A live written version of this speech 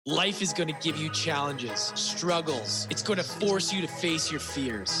Life is going to give you challenges, struggles. It's going to force you to face your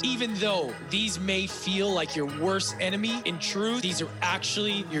fears. Even though these may feel like your worst enemy, in truth, these are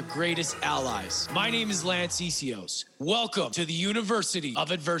actually your greatest allies. My name is Lance Essios. Welcome to the University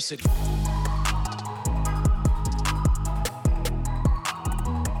of Adversity.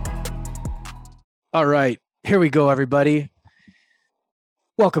 All right, here we go, everybody.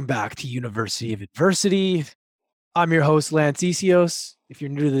 Welcome back to University of Adversity. I'm your host, Lance Essios. If you're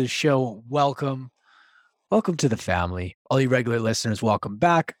new to the show, welcome. Welcome to the family. All you regular listeners, welcome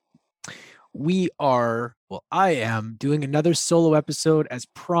back. I am doing another solo episode as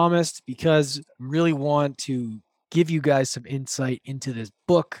promised because I really want to give you guys some insight into this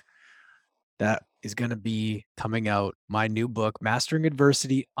book that is going to be coming out. My new book, Mastering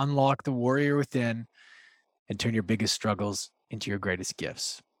Adversity, Unlock the Warrior Within, and Turn Your Biggest Struggles into Your Greatest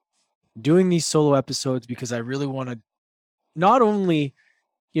Gifts. Doing these solo episodes because I really want to not only,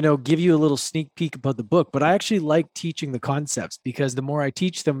 give you a little sneak peek about the book, but I actually like teaching the concepts because the more I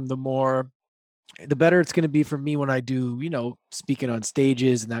teach them, the better it's going to be for me when I do, speaking on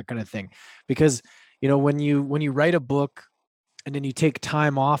stages and that kind of thing. Because, when you write a book and then you take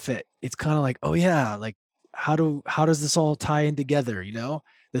time off it, it's kind of like, oh yeah, like how does this all tie in together?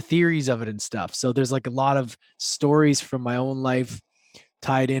 The theories of it and stuff. So there's like a lot of stories from my own life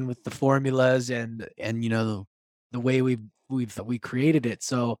tied in with the formulas and the way we created it.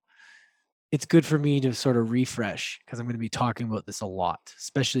 So it's good for me to sort of refresh because I'm going to be talking about this a lot,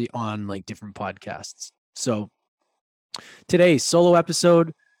 especially on like different podcasts. So today's solo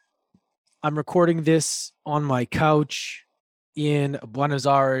episode, I'm recording this on my couch in Buenos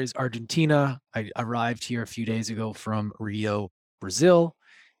Aires, Argentina. I arrived here a few days ago from Rio, Brazil,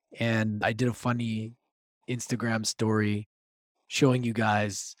 and I did a funny Instagram story showing you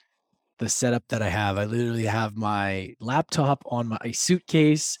guys the setup that I have. I literally have my laptop on my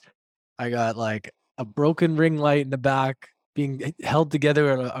suitcase. I got like a broken ring light in the back being held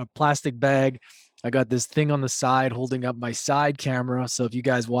together in a plastic bag. I got this thing on the side holding up my side camera. So if you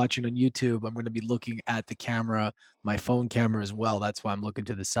guys watching on YouTube, I'm going to be looking at the camera, my phone camera as well. That's why I'm looking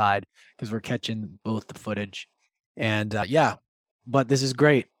to the side because we're catching both the footage. And but this is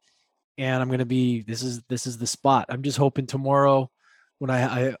great. And I'm going to be, this is the spot. I'm just hoping tomorrow when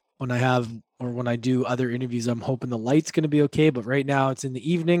I do other interviews, I'm hoping the light's going to be okay. But right now it's in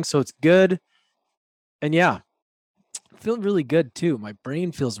the evening, so it's good. And yeah, I feel really good too. My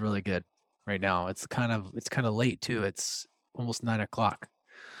brain feels really good right now. It's kind of late too. It's almost 9 o'clock.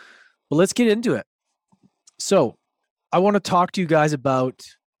 But let's get into it. So I want to talk to you guys about,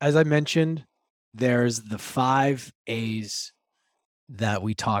 as I mentioned, there's the 5 A's that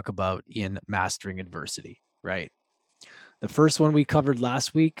we talk about in Mastering Adversity, right? The first one we covered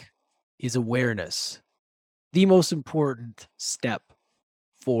last week is awareness, the most important step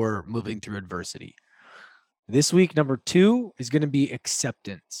for moving through adversity. This week, number 2 is going to be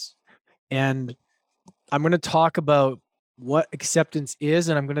acceptance. And I'm going to talk about what acceptance is,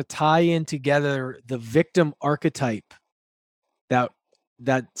 and I'm going to tie in together the victim archetype that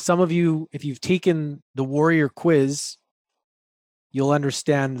some of you, if you've taken the warrior quiz, you'll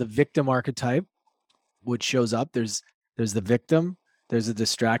understand the victim archetype, which shows up. There's the victim, there's a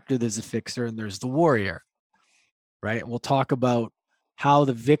distractor, there's a fixer, and there's the warrior, right? And we'll talk about how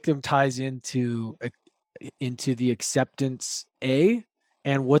the victim ties into the acceptance A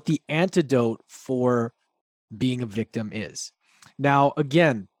and what the antidote for being a victim is. Now,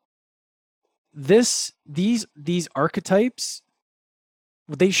 again, these archetypes,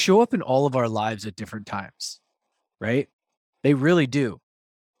 they show up in all of our lives at different times, right? They really do.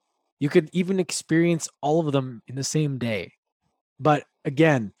 You could even experience all of them in the same day. But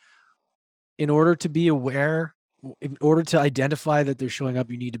again, in order to be aware, in order to identify that they're showing up,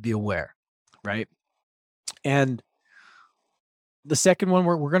 you need to be aware, right? And the second one,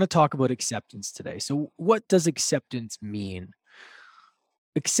 we're going to talk about acceptance today. So what does acceptance mean?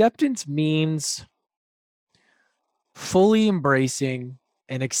 Acceptance means fully embracing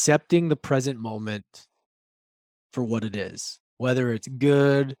and accepting the present moment for what it is, whether it's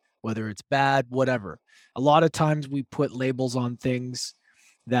good, whether it's bad, whatever. A lot of times we put labels on things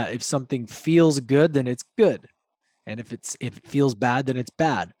that if something feels good, then it's good. And if it feels bad, then it's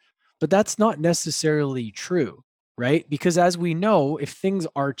bad. But that's not necessarily true, right? Because as we know, if things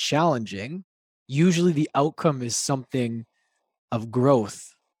are challenging, usually the outcome is something of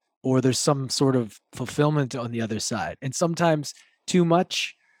growth or there's some sort of fulfillment on the other side. And sometimes too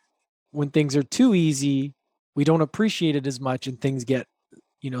much, when things are too easy, we don't appreciate it as much and things get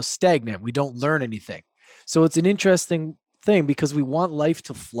stagnant. We don't learn anything. So it's an interesting thing because we want life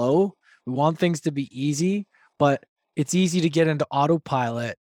to flow. We want things to be easy, but it's easy to get into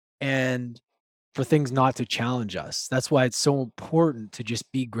autopilot and for things not to challenge us. That's why it's so important to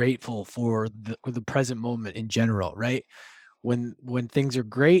just be grateful for the present moment in general, right? When things are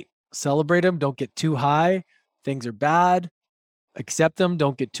great, celebrate them, don't get too high. Things are bad, accept them,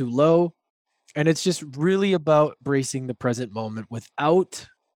 don't get too low. And it's just really about embracing the present moment without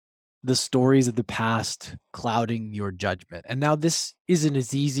the stories of the past clouding your judgment. And now this isn't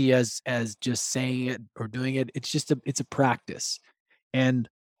as easy as just saying it or doing it. It's a practice. And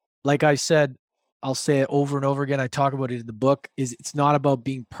like I said, I'll say it over and over again. I talk about it in the book, is it's not about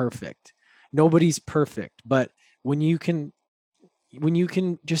being perfect. Nobody's perfect, but when you can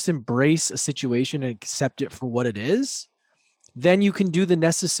just embrace a situation and accept it for what it is, then you can do the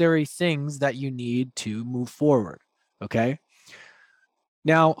necessary things that you need to move forward. Okay.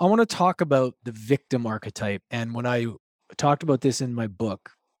 Now, I want to talk about the victim archetype. And when I talked about this in my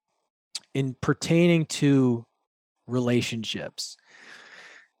book, in pertaining to relationships.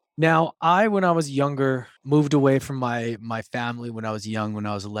 Now, when I was younger, moved away from my family when I was young, when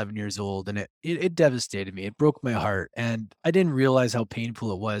I was 11 years old, and it devastated me. It broke my heart, and I didn't realize how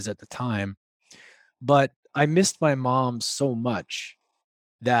painful it was at the time. But I missed my mom so much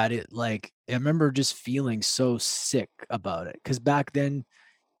that I remember just feeling so sick about it. Because back then,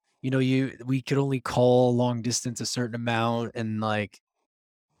 we could only call long distance a certain amount, and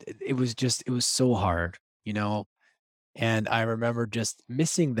it was so hard, you know. And I remember just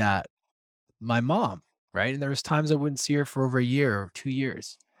missing my mom, right? And there was times I wouldn't see her for over a year or 2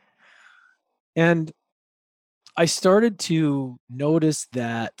 years. And I started to notice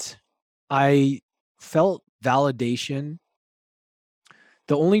that I felt validation.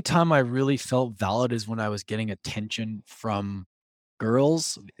 The only time I really felt valid is when I was getting attention from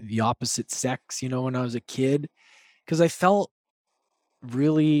girls, the opposite sex, when I was a kid, because I felt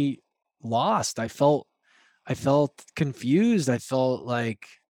really lost. I felt confused. I felt like,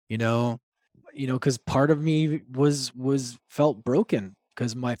 because part of me was felt broken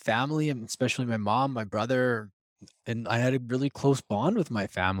because my family, and especially my mom, my brother, and I had a really close bond with my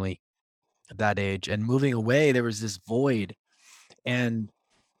family at that age. And moving away, there was this void. And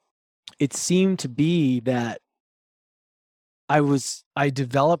it seemed to be that I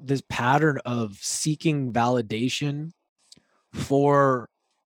developed this pattern of seeking validation from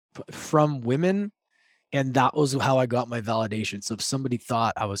women, and that was how I got my validation. So if somebody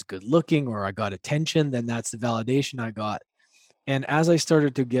thought I was good looking or I got attention, then that's the validation I got. And as I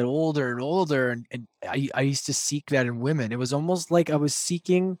started to get older and older, and I used to seek that in women, it was almost like I was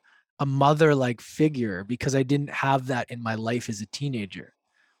seeking a mother-like figure because I didn't have that in my life as a teenager,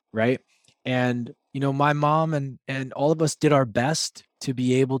 right? And my mom and all of us did our best to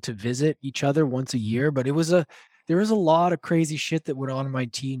be able to visit each other once a year, but there was a lot of crazy shit that went on in my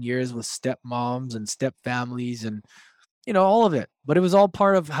teen years with stepmoms and step families and all of it. But it was all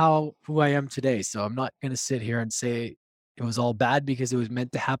part of who I am today. So I'm not going to sit here and say it was all bad because it was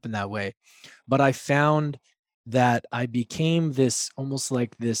meant to happen that way. But I found that I became this almost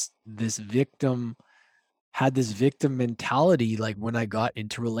like this victim, had this victim mentality like when I got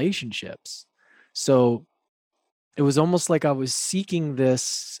into relationships. So it was almost like I was seeking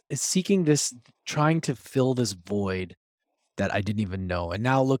this, trying to fill this void that I didn't even know. And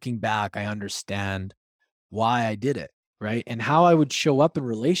now looking back, I understand why I did it, right? And how I would show up in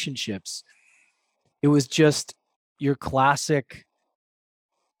relationships. It was just your classic,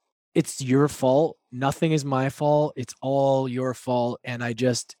 it's your fault. Nothing is my fault. It's all your fault. And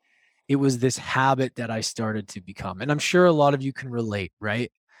it was this habit that I started to become. And I'm sure a lot of you can relate,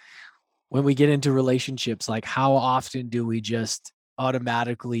 right? When we get into relationships, like how often do we just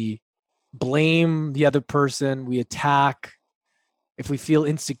automatically blame the other person? We attack. If we feel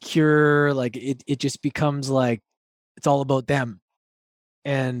insecure, like it just becomes like it's all about them.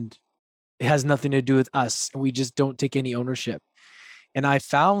 And it has nothing to do with us. And we just don't take any ownership. And I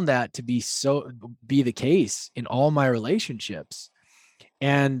found that to be the case in all my relationships.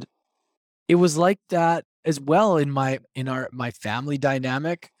 And it was like that as well in my family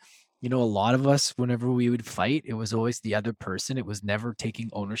dynamic. A lot of us, whenever we would fight, it was always the other person. It was never taking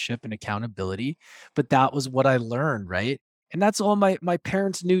ownership and accountability. But that was what I learned, right? And that's all my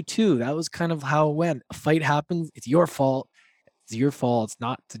parents knew too. That was kind of how it went. A fight happens, it's your fault. It's your fault. It's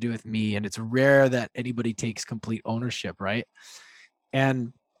not to do with me. And it's rare that anybody takes complete ownership, right?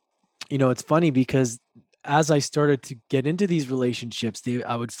 And, it's funny because as I started to get into these relationships,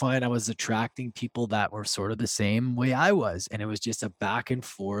 I would find I was attracting people that were sort of the same way I was. And it was just a back and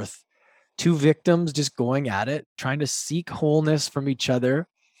forth, two victims just going at it, trying to seek wholeness from each other.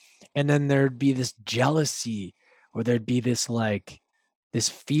 And then there'd be this jealousy, or there'd be this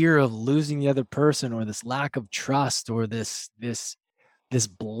fear of losing the other person, or this lack of trust, or this this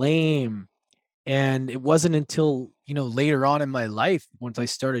blame. And it wasn't until, later on in my life, once I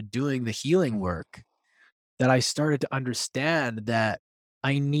started doing the healing work, that I started to understand that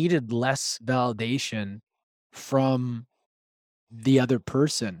I needed less validation from the other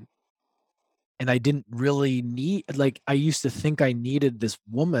person. And I didn't really need, like, I used to think I needed this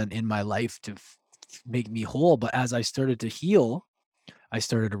woman in my life to make me whole. But as I started to heal, I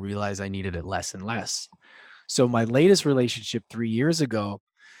started to realize I needed it less and less. So my latest relationship 3 years ago,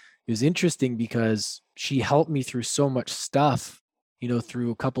 it was interesting because she helped me through so much stuff, through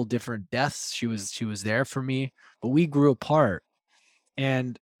a couple different deaths. She was there for me, but we grew apart.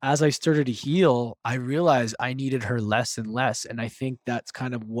 And as I started to heal, I realized I needed her less and less. And I think that's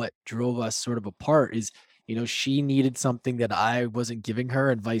kind of what drove us sort of apart is, she needed something that I wasn't giving her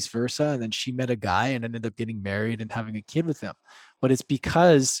and vice versa. And then she met a guy and ended up getting married and having a kid with him. But it's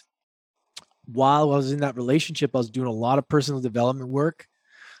because while I was in that relationship, I was doing a lot of personal development work.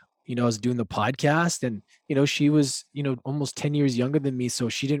 I was doing the podcast and, she was, almost 10 years younger than me. So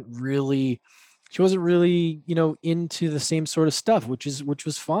she wasn't really, into the same sort of stuff, which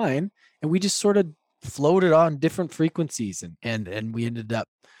was fine. And we just sort of floated on different frequencies and we ended up,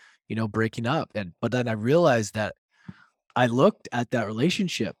 breaking up. But then I realized that I looked at that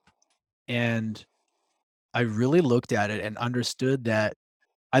relationship and I really looked at it and understood that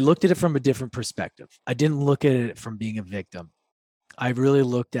I looked at it from a different perspective. I didn't look at it from being a victim. I really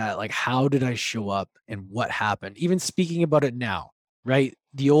looked at like, how did I show up and what happened? Even speaking about it now, right?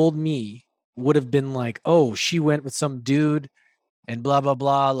 The old me would have been like, oh, she went with some dude and blah, blah,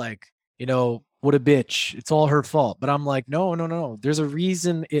 blah. Like, what a bitch. It's all her fault. But I'm like, no. There's a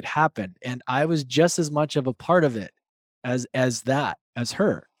reason it happened. And I was just as much of a part of it as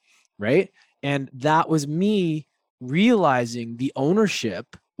her. Right. And that was me realizing the ownership,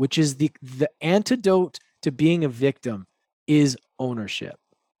 which is the antidote to being a victim is ownership,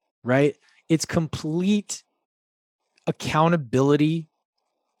 right? It's complete accountability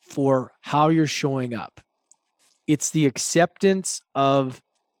for how you're showing up. It's the acceptance of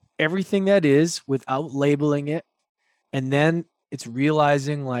everything that is without labeling it. And then it's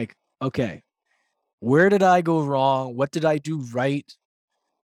realizing like, okay, where did I go wrong? What did I do right?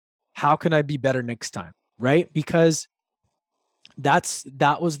 How can I be better next time? Right? Because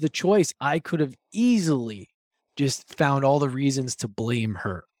that was the choice. I could have easily just found all the reasons to blame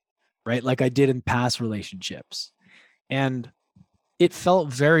her, right? Like I did in past relationships. And it felt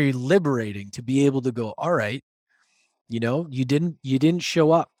very liberating to be able to go, all right, you didn't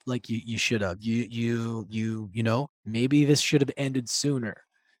show up like you should have. Maybe this should have ended sooner.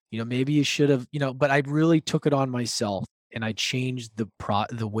 Maybe you should have, but I really took it on myself and I changed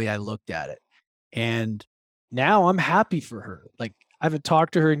the way I looked at it. And now I'm happy for her. Like I haven't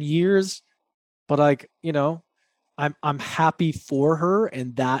talked to her in years, but like, I'm happy for her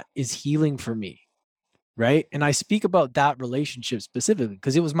and that is healing for me. Right. And I speak about that relationship specifically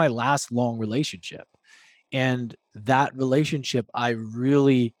because it was my last long relationship. And that relationship, I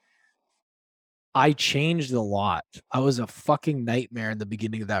changed a lot. I was a fucking nightmare in the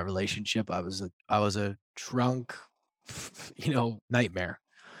beginning of that relationship. I was a drunk, nightmare.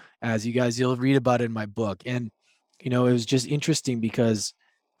 As you'll read about it in my book. And, it was just interesting because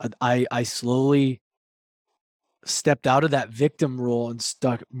I slowly stepped out of that victim role and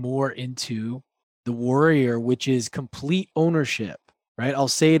stuck more into the warrior, which is complete ownership, right? I'll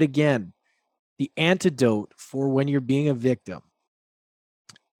say it again. The antidote for when you're being a victim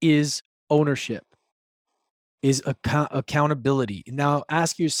is ownership, is accountability. Now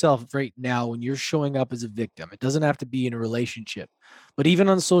ask yourself right now when you're showing up as a victim, it doesn't have to be in a relationship, but even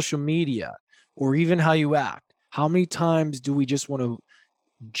on social media or even how you act, how many times do we just want to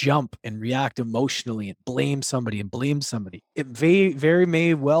jump and react emotionally and blame somebody? It very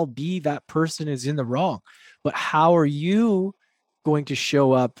may well be that person is in the wrong, but how are you going to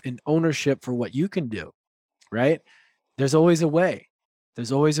show up in ownership for what you can do? Right? There's always a way.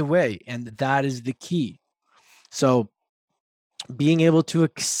 And that is the key. So being able to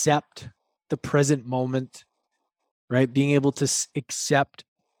accept the present moment, right? Being able to accept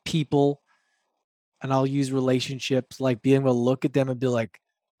people, and I'll use relationships, like being able to look at them and be like,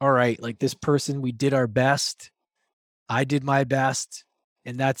 all right, like this person, we did our best. I did my best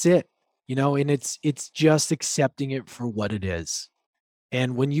and that's it, and it's just accepting it for what it is.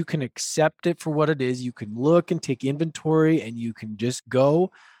 And when you can accept it for what it is, you can look and take inventory and you can just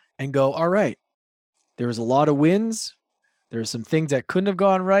go, all right, there was a lot of wins. There are some things that couldn't have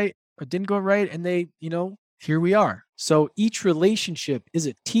gone right or didn't go right. And they, here we are. So each relationship is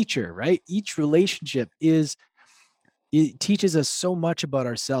a teacher, right? Each relationship it teaches us so much about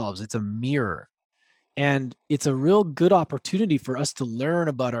ourselves. It's a mirror. And it's a real good opportunity for us to learn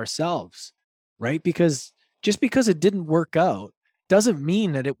about ourselves, right? Because just because it didn't work out doesn't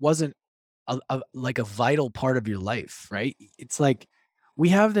mean that it wasn't like a vital part of your life, right? It's like we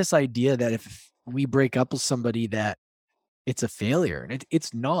have this idea that if we break up with somebody that it's a failure, and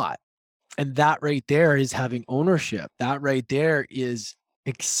it's not. And that right there is having ownership. That right there is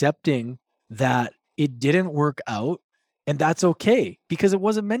accepting that it didn't work out, and that's okay because it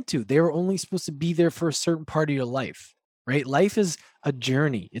wasn't meant to. They were only supposed to be there for a certain part of your life, right? Life is a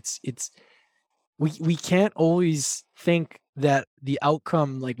journey. It's we can't always think that the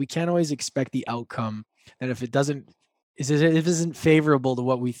outcome, like we can't always expect the outcome that if it doesn't if it isn't favorable to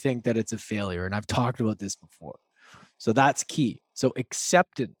what we think, that it's a failure. And I've talked about this before. So that's key. So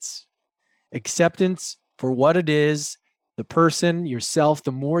acceptance for what it is, the person, yourself.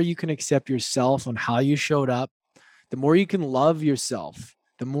 The more you can accept yourself on how you showed up, the more you can love yourself,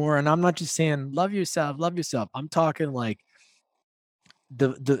 the more. And I'm not just saying love yourself, love yourself. I'm talking like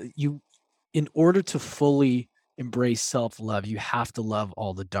the you, in order to fully embrace self-love, you have to love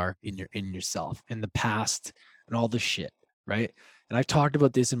all the dark in yourself, in the past, and all the shit, right? And I've talked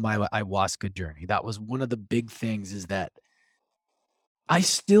about this in my ayahuasca journey. That was one of the big things, is that I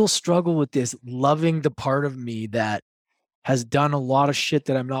still struggle with this, loving the part of me that has done a lot of shit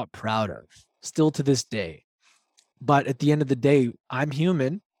that I'm not proud of, still to this day. But at the end of the day, I'm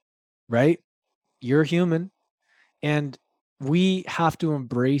human, right? You're human. And we have to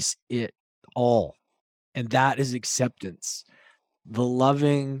embrace it all. And that is acceptance. The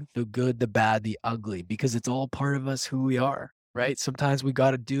loving, the good, the bad, the ugly, because it's all part of us, who we are, right? Sometimes we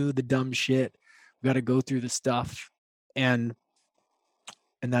got to do the dumb shit. We got to go through the stuff, and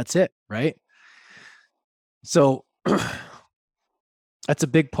that's it, right? So that's a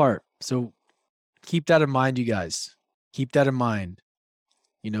big part. So keep that in mind, you guys. Keep that in mind.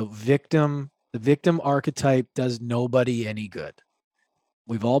 The victim archetype does nobody any good.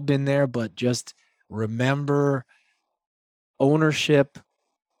 We've all been there, but just remember, ownership,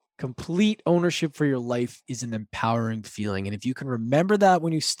 complete ownership for your life is an empowering feeling. And if you can remember that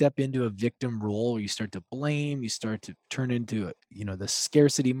when you step into a victim role, you start to blame, you start to turn into, the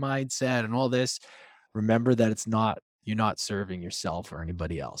scarcity mindset and all this, remember that you're not serving yourself or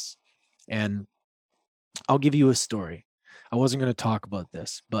anybody else. And I'll give you a story. I wasn't going to talk about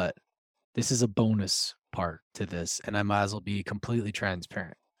this, but this is a bonus part to this, and I might as well be completely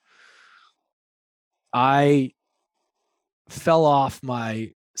transparent. I fell off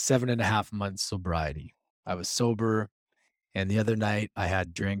my 7.5 months sobriety. I was sober, and the other night I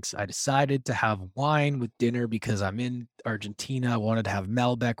had drinks. I decided to have wine with dinner because I'm in Argentina. I wanted to have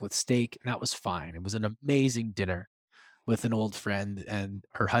Malbec with steak, and that was fine. It was an amazing dinner with an old friend and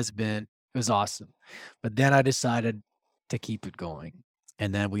her husband. It was awesome. But then I decided to keep it going.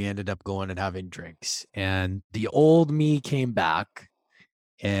 And then we ended up going and having drinks. And the old me came back,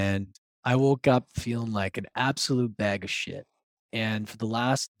 and I woke up feeling like an absolute bag of shit. And for the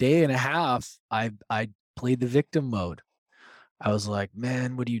last day and a half, I played the victim mode. I was like,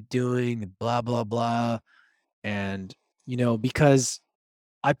 man, what are you doing? And blah, blah, blah. And, because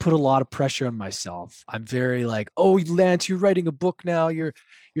I put a lot of pressure on myself. I'm very like, oh, Lance, you're writing a book now. You're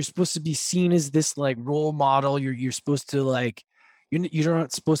supposed to be seen as this like role model. You're supposed to like, you're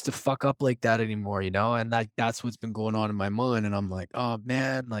not supposed to fuck up like that anymore, And that's what's been going on in my mind. And I'm like, oh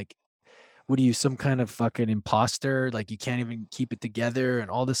man, like, what are you, some kind of fucking imposter? Like you can't even keep it together and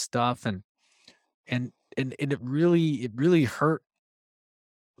all this stuff. And it really hurt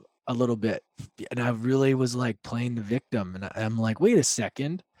a little bit. And I really was like playing the victim. And I'm like, wait a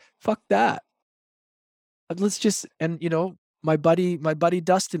second, fuck that. Let's just, and my buddy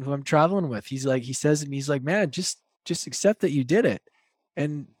Dustin, who I'm traveling with, he says to me, he's like, man, just accept that you did it.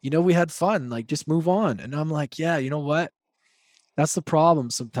 And we had fun, like just move on. And I'm like, yeah, you know what? That's the problem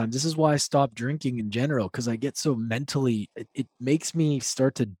sometimes. This is why I stopped drinking in general, because I get so mentally, it makes me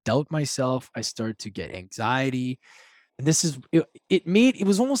start to doubt myself. I start to get anxiety. And this is, it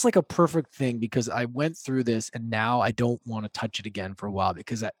was almost like a perfect thing, because I went through this and now I don't want to touch it again for a while,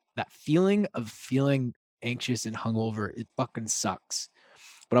 because that feeling of feeling anxious and hungover, it fucking sucks.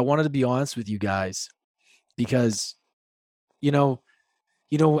 But I wanted to be honest with you guys, because,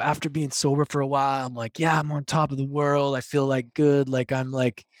 after being sober for a while, I'm like, yeah, I'm on top of the world. I feel like good. Like I'm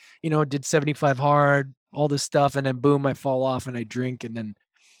like, did 75 hard, all this stuff. And then boom, I fall off and I drink. And then,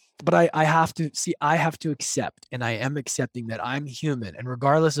 but I have to accept, and I am accepting that I'm human. And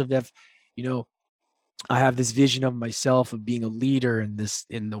regardless of if, I have this vision of myself of being a leader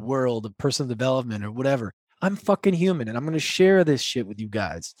in the world of personal development or whatever, I'm fucking human. And I'm going to share this shit with you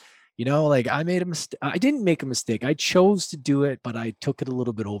guys. Like I made a mistake. I didn't make a mistake. I chose to do it, but I took it a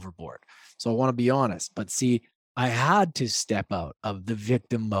little bit overboard. So I want to be honest. But see, I had to step out of the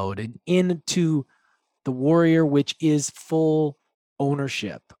victim mode and into the warrior, which is full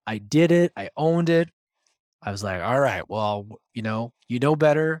ownership. I did it. I owned it. I was like, all right, well, you know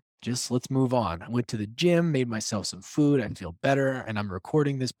better. Just let's move on. I went to the gym, made myself some food. I feel better. And I'm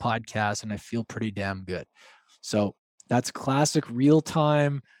recording this podcast and I feel pretty damn good. So that's classic real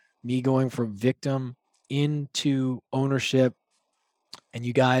time, me going from victim into ownership. And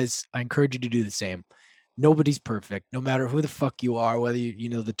you guys, I encourage you to do the same. Nobody's perfect, no matter who the fuck you are, whether you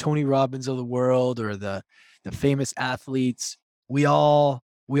know the Tony Robbins of the world or the famous athletes. We all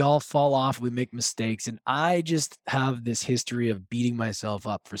fall off, we make mistakes, and I just have this history of beating myself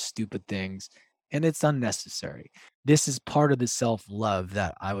up for stupid things, and it's unnecessary. This is part of the self-love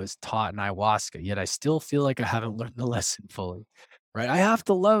that I was taught in ayahuasca, yet I still feel like I haven't learned the lesson fully. Right? I have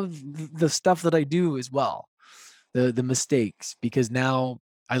to love the stuff that I do as well, the mistakes, because now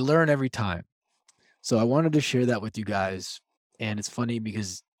I learn every time. So I wanted to share that with you guys. And it's funny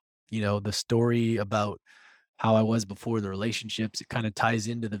because, the story about how I was before the relationships, it kind of ties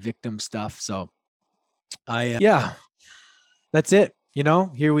into the victim stuff. So yeah, that's it.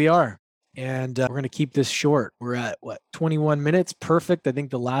 Here we are. And we're going to keep this short. We're at 21 minutes. Perfect. I think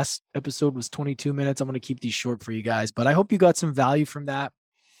the last episode was 22 minutes. I'm going to keep these short for you guys, but I hope you got some value from that.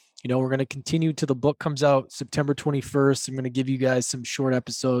 We're going to continue till the book comes out September 21st. I'm going to give you guys some short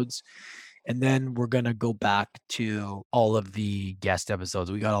episodes. And then we're going to go back to all of the guest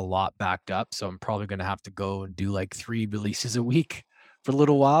episodes. We got a lot backed up. So I'm probably going to have to go and do like 3 releases a week for a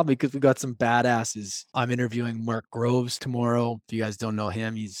little while because we got some badasses. I'm interviewing Mark Groves tomorrow. If you guys don't know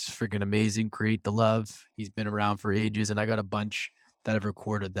him, he's freaking amazing. Create the Love. He's been around for ages. And I got a bunch that I've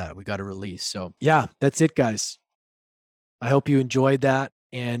recorded that we got to release. So yeah, that's it, guys. I hope you enjoyed that.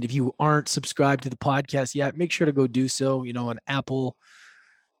 And if you aren't subscribed to the podcast yet, make sure to go do so, on Apple.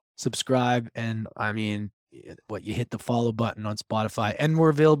 Subscribe, and you hit the follow button on Spotify, and we're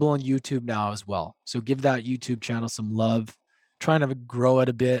available on YouTube now as well. So give that YouTube channel some love. Trying to grow it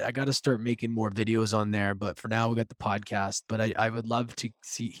a bit. I got to start making more videos on there, but for now we got the podcast. But I would love to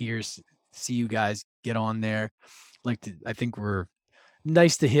see you guys get on there. I think we're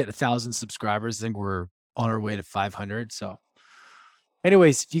nice to hit 1,000 subscribers. I think we're on our way to 500. So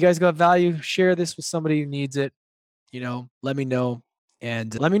anyways, if you guys got value, share this with somebody who needs it. Let me know.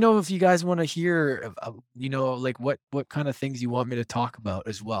 And let me know if you guys want to hear, what kind of things you want me to talk about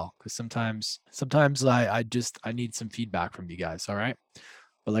as well. Because sometimes I need some feedback from you guys. All right.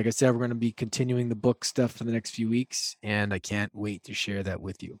 But like I said, we're going to be continuing the book stuff for the next few weeks. And I can't wait to share that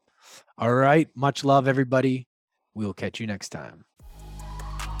with you. All right. Much love, everybody. We'll catch you next time.